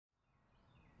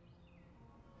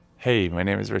Hey, my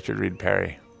name is Richard Reed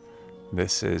Parry.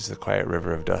 This is The Quiet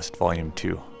River of Dust, Volume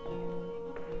 2.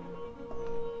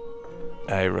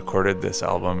 I recorded this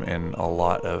album in a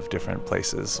lot of different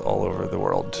places all over the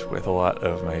world with a lot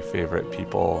of my favorite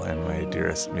people and my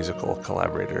dearest musical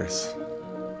collaborators.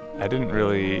 I didn't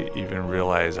really even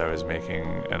realize I was making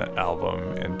an album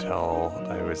until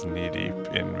I was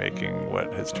knee-deep in making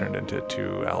what has turned into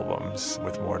 2 albums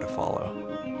with more to follow.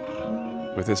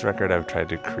 With this record, I've tried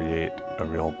to create a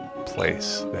real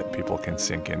place that people can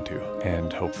sink into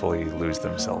and hopefully lose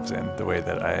themselves in the way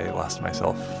that I lost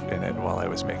myself in it while I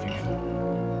was making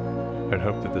it. I'd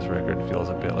hope that this record feels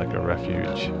a bit like a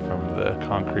refuge from the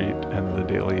concrete and the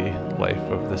daily life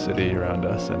of the city around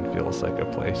us and feels like a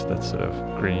place that's sort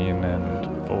of green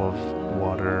and full of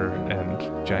water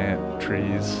and giant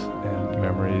trees and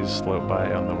memories float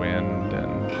by on the wind,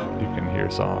 and you can hear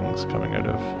songs coming out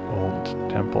of old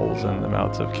temples and the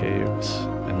mouths of caves.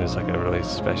 And there's like a really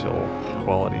special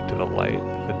quality to the light.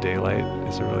 The daylight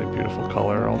is a really beautiful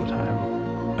color all the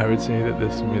time. I would say that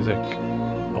this music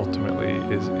ultimately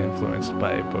is influenced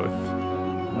by both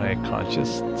my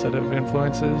conscious set of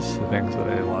influences, the things that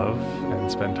I love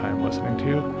and spend time listening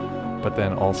to, but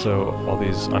then also all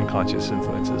these unconscious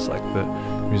influences, like the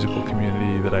musical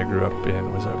community that I grew up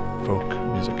in was a folk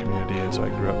music community, and so I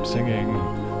grew up singing.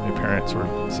 My parents were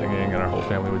singing and our whole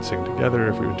family would sing together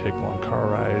if we would take long car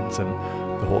rides, and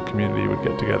the whole community would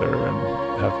get together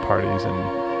and have parties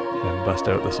and bust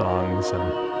out the songs,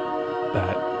 and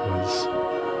that was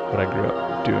what I grew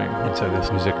up doing. And so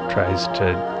this music tries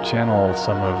to channel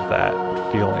some of that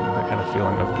feeling, the kind of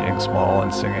feeling of being small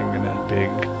and singing in a big,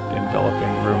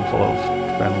 enveloping room full of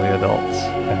friendly adults,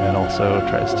 and then also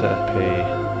tries to pay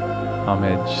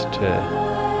homage to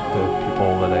the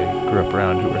people that I grew up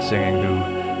around who were singing, who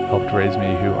helped raise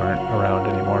me, who aren't around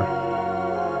anymore.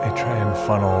 I try and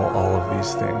funnel all of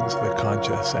these things, the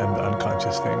conscious and the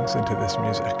unconscious things, into this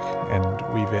music and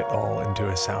weave it all into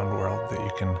a sound world that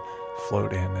you can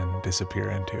float in and disappear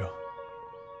into.